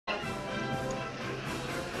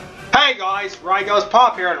Hey guys,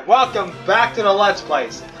 RyGoesPop here, and welcome back to the Let's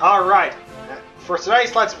Plays. Alright, for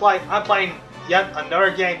today's Let's Play, I'm playing yet another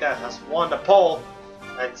game that has won the poll.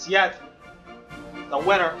 It's yet the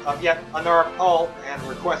winner of yet another poll and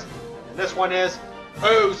request. And this one is,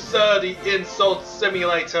 Oh Sir, the Insult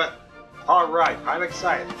Simulator. Alright, I'm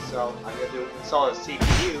excited, so I'm going to install a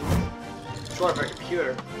CPU, short of a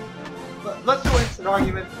computer. But let's do instant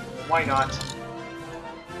argument, why not?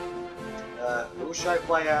 Who should I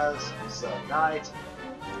play as? So, Knight.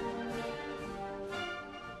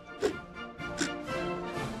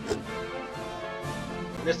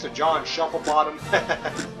 Mr. John Shufflebottom.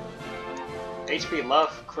 HP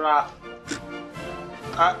Lovecraft.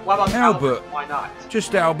 What about Albert? Why not?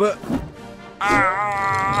 Just Albert.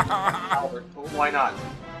 Albert, why not?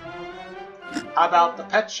 How about the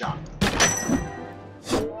Pet Shop?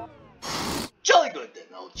 Jolly good then,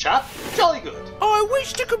 old chap. Jolly good. I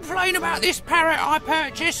wish to complain about this parrot I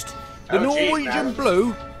purchased. The Norwegian geez,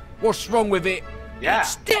 Blue. What's wrong with it? Yeah.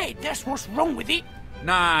 It's dead, that's what's wrong with it.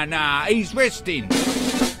 Nah, he's resting.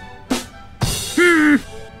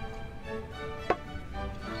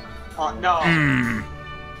 Oh, no.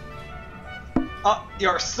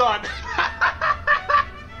 Your son.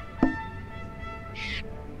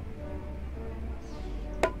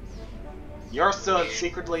 Your son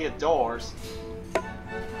secretly adores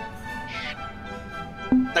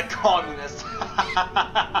the communist.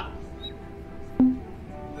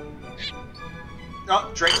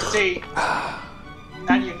 Oh, drink the tea.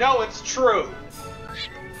 And you know it's true.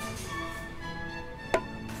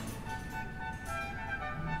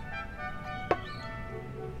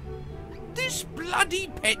 This bloody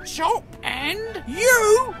pet shop, and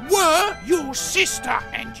you were your sister,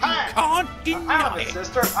 and you Hey, can't I'm deny a it.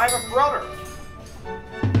 sister. I'm a brother.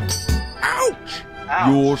 Ouch! Ouch.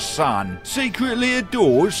 Your son secretly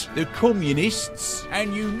adores the communists,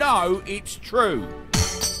 and you know it's true.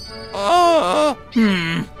 Yo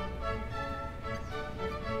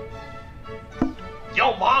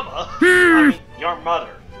mama. I mean, your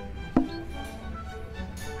mother.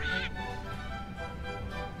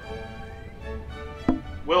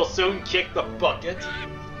 Will soon kick the bucket.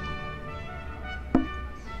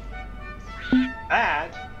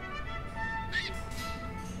 And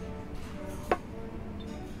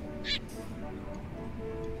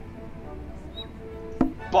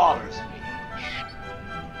bothers me.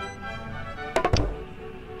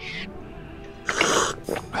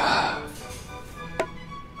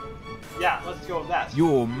 Yeah, let's go with that.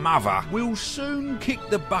 Your mother will soon kick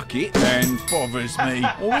the bucket and bothers me.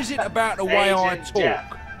 Or is it about the way I Agent talk?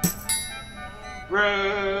 Jeff.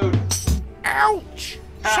 Rude. Ouch!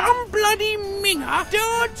 Some bloody minger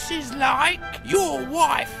dances like your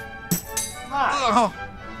wife. Hi.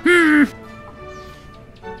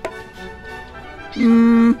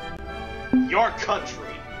 Your country.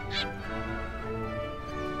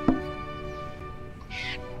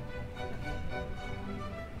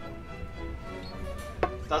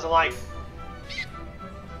 Doesn't like.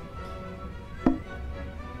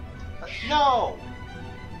 No.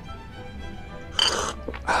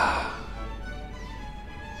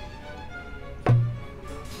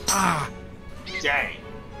 Dang.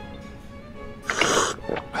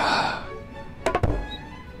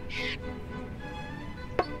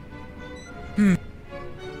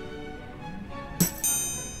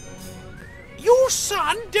 Your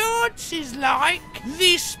son dances like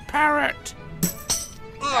this parrot.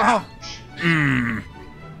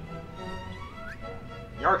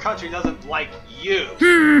 Your country doesn't like you.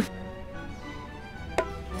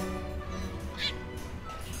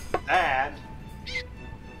 And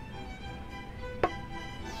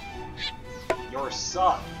your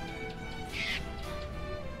son.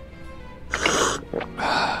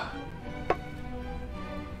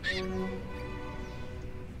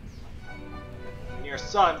 And your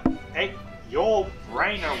son ate your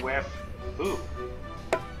brainer with who?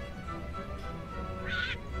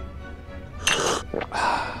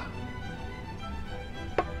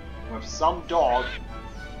 With some dog.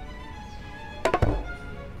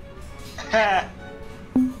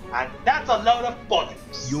 And that's a load of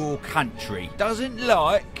bullets. Your country doesn't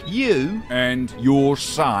like you, and your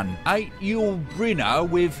son ate your dinner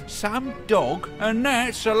with some dog, and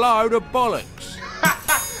that's a load of bollocks.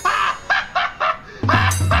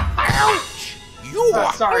 Ouch!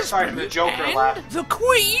 Your sorry for husband the Joker and laugh. the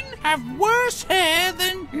Queen have worse hair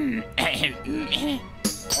than...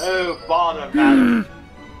 Oh, bother, madam.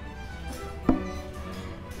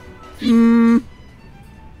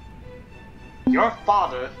 Your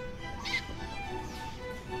father...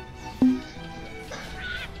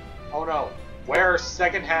 Oh no. Wear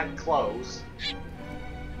second-hand clothes.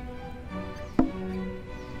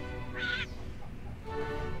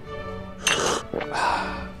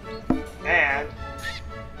 And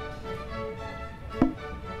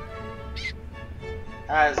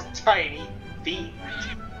has tiny feet.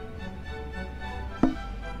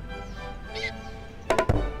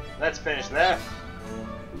 Let's finish that.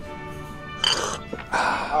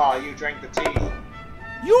 Oh, you drank the tea.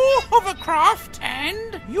 Your hovercraft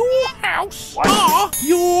and your house are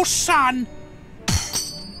your son.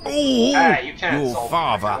 Oh, Hey, you can't your solve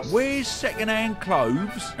father my house. wears second-hand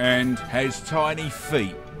clothes and has tiny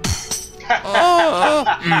feet. Oh,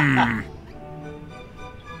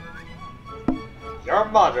 Your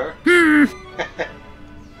mother.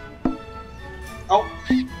 Oh,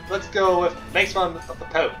 let's go with makes fun of the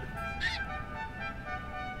Pope.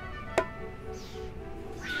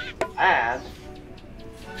 And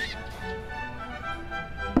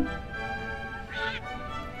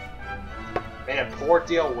made a poor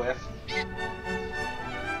deal with.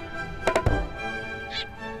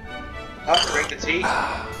 Oh, drink the tea.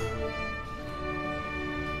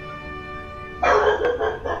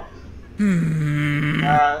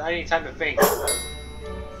 I need time to think.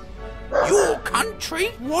 your country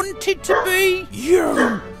wanted to be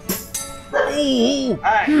you. Oh,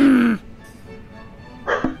 Hey.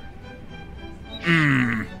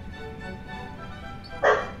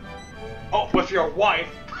 Oh, with your wife.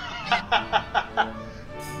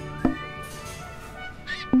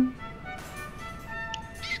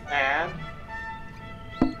 And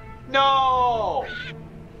no,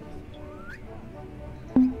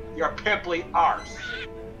 your pimply arse.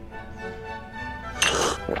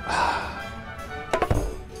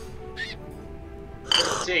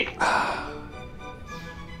 See,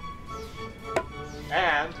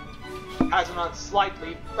 and has an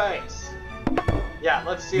unsightly face. Yeah,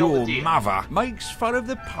 let's seal the your deal. mother makes fun of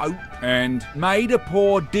the Pope and made a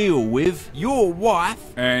poor deal with your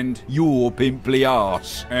wife and your pimply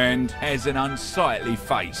arse and has an unsightly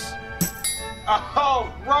face.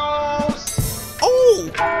 Oh, gross!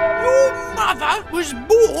 Oh, your mother was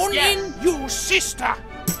born Yes. in your sister.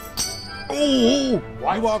 Oh,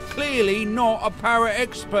 What? you are clearly not a parrot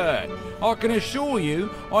expert. I can assure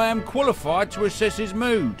you I am qualified to assess his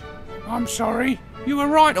mood. I'm sorry. You were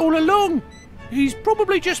right all along. He's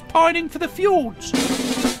probably just pining for the fjords.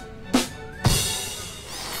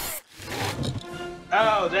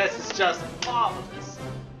 Oh, this is just marvelous.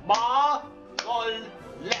 Marvelous.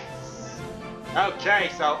 Okay,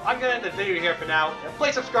 so I'm gonna end the video here for now.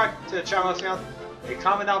 Please subscribe to the channel if you want.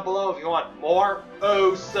 Comment down below if you want more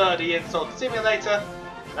Study Insult Simulator.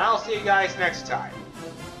 And I'll see you guys next time.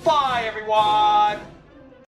 Bye, everyone!